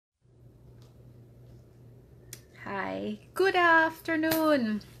Hi, good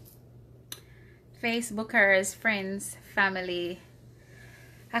afternoon, Facebookers, friends, family,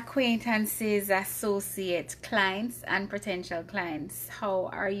 acquaintances, associates, clients, and potential clients. How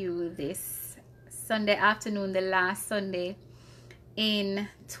are you this Sunday afternoon, the last Sunday in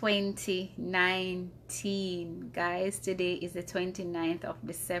 2019? Guys, today is the 29th of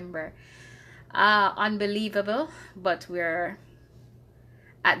December. Unbelievable, but we're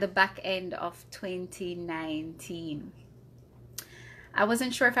at the back end of 2019. I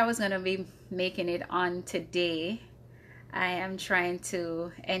wasn't sure if I was going to be making it on today. I am trying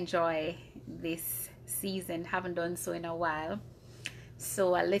to enjoy this season, haven't done so in a while.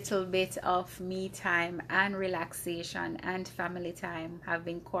 So a little bit of me time and relaxation and family time have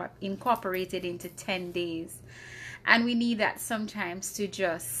been incorporated into 10 days. And we need that sometimes to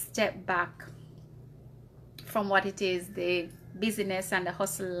just step back from what it is, the busyness and the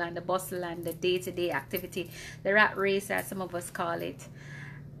hustle and the bustle and the day-to-day activity, the rat race as some of us call it,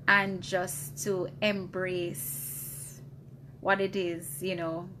 and just to embrace what it is, you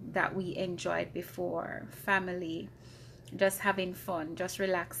know, that we enjoyed before. Family, just having fun, just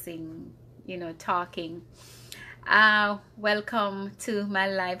relaxing, you know, talking. Welcome to my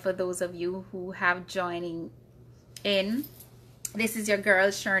live for those of you who have joining in. This is your girl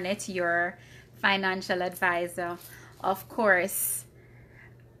Shernette, your financial advisor. Of course,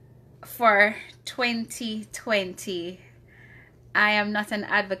 for 2020, I am not an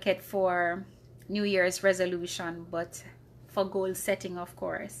advocate for New Year's resolution, but for goal setting, of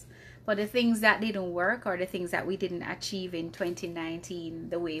course. For the things that didn't work or the things that we didn't achieve in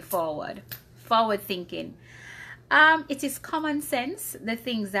 2019, the way forward thinking. It is common sense, the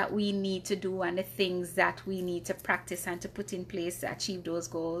things that we need to do and the things that we need to practice and to put in place to achieve those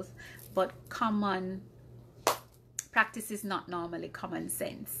goals. But common practice is not normally common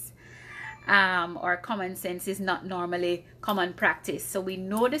sense, or common sense is not normally common practice. So we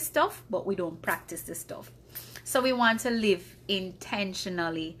know the stuff, but we don't practice the stuff. So we want to live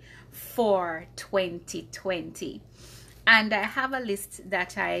intentionally for 2020. And I have a list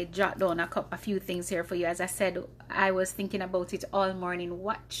that I jot down a few things here for you. As I said, I was thinking about it all morning.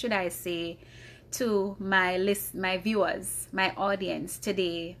 What should I say to my list, my viewers, my audience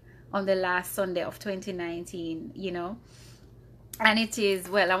today on the last Sunday of 2019, you know? And it is,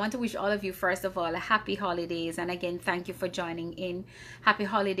 well, I want to wish all of you, first of all, a happy holidays. And again, thank you for joining in. Happy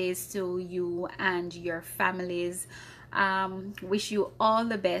holidays to you and your families. Wish you all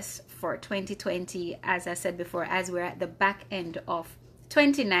the best for 2020. As I said before, as we're at the back end of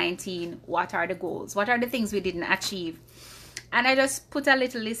 2019, what are the goals? What are the things we didn't achieve? And I just put a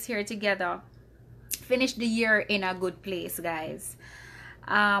little list here together. Finish the year in a good place, guys.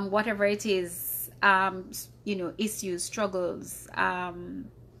 Whatever it is, you know, issues, struggles,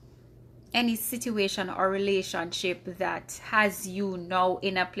 any situation or relationship that has you now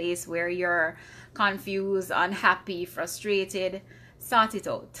in a place where you're confused, unhappy, frustrated, sort it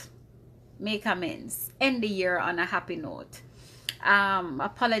out. Make amends. End the year on a happy note.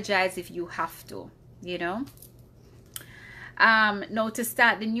 Apologize if you have to, you know. Now to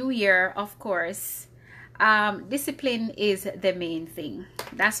start the new year, of course, discipline is the main thing.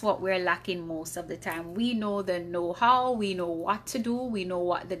 That's what we're lacking most of the time. We know the know-how, we know what to do, we know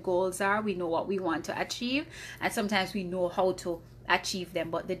what the goals are, we know what we want to achieve, and sometimes we know how to achieve them,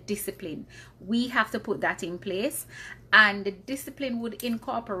 but the discipline, we have to put that in place. And the discipline would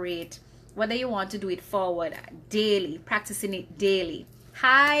incorporate whether you want to do it forward daily, practicing it daily.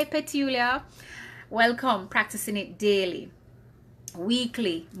 Hi Petulia, welcome. Practicing it daily,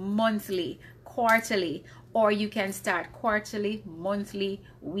 weekly, monthly, quarterly, or you can start quarterly, monthly,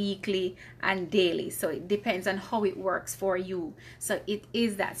 weekly, and daily. So it depends on how it works for you. So it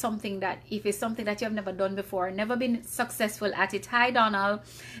is that something that, if it's something that you have never done before, never been successful at it, hi Donald,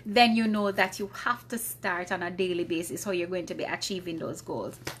 then you know that you have to start on a daily basis how you're going to be achieving those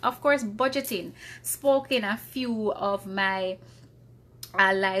goals. Of course, budgeting. Spoke in a few of my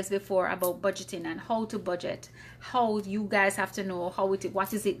lives before about budgeting and how to budget, how you guys have to know how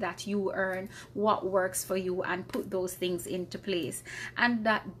what is it that you earn, what works for you, and put those things into place. And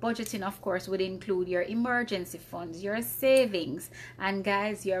that budgeting, of course, would include your emergency funds, your savings, and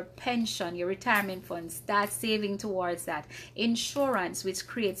guys, your pension, your retirement funds. Start saving towards that. Insurance, which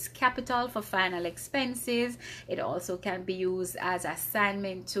creates capital for final expenses. It also can be used as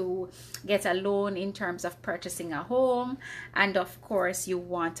assignment to get a loan in terms of purchasing a home. And of course, you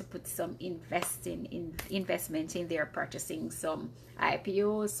want to put some investment in there, purchasing some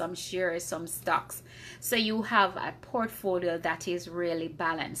IPOs, some shares, some stocks. So you have a portfolio that is really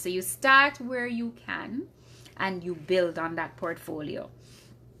balanced. So you start where you can and you build on that portfolio.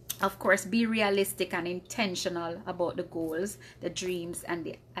 Of course, be realistic and intentional about the goals, the dreams, and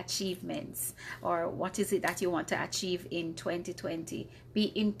the achievements, or what is it that you want to achieve in 2020.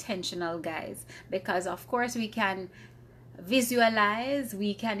 Be intentional, guys, because of course we can visualize,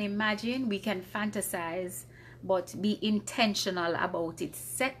 we can imagine, we can fantasize, but be intentional about it.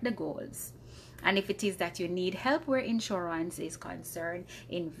 Set the goals. And if it is that you need help where insurance is concerned,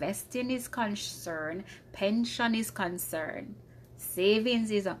 investing is concerned, pension is concerned,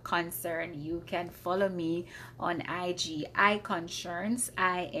 savings is a concern, you can follow me on IG, iConcerns,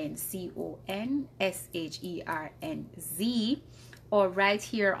 INCONSHERNZ, or right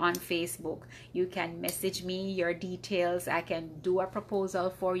here on Facebook. You can message me your details. I can do a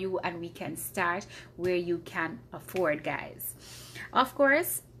proposal for you, and we can start where you can afford, guys. Of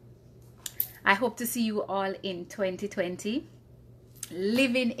course, I hope to see you all in 2020,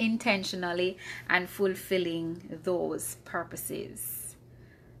 living intentionally and fulfilling those purposes.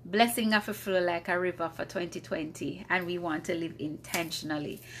 Blessing of a flow like a river for 2020, and we want to live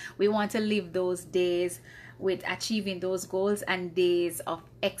intentionally. We want to live those days with achieving those goals and days of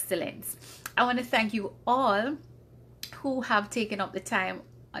excellence. I want to thank you all who have taken up the time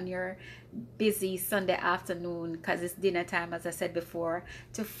on your busy Sunday afternoon, because it's dinner time, as I said before,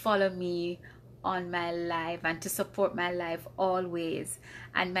 to follow me on my live and to support my live always.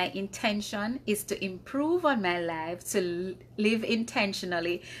 And my intention is to improve on my live, to live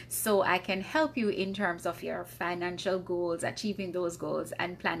intentionally, so I can help you in terms of your financial goals, achieving those goals,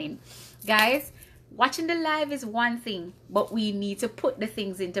 and planning. Guys, watching the live is one thing, but we need to put the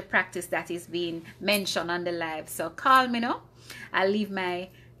things into practice that is being mentioned on the live. So call me now. I'll leave my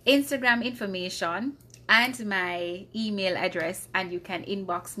Instagram information and my email address, and you can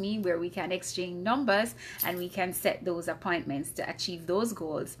inbox me where we can exchange numbers and we can set those appointments to achieve those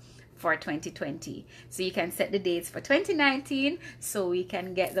goals for 2020. So you can set the dates for 2019 so we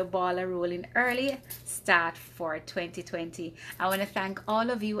can get the ball rolling early start for 2020. I want to thank all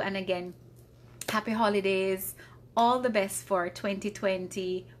of you, and again, happy holidays, all the best for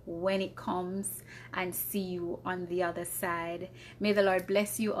 2020 when it comes, and see you on the other side. May the Lord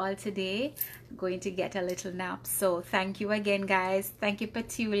bless you all today. I'm going to get a little nap. So thank you again, guys. Thank you,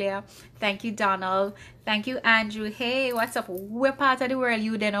 Petulia. Thank you, Donald. Thank you, Andrew. Hey, what's up? We're part of the world,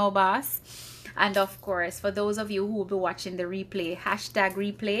 you then, oh boss. And of course, for those of you who will be watching the replay, hashtag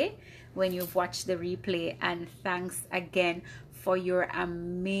replay when you've watched the replay. And thanks again for your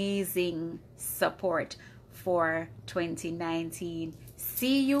amazing support for 2019.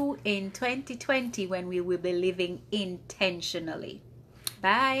 See you in 2020 when we will be living intentionally.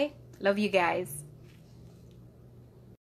 Bye. Love you guys.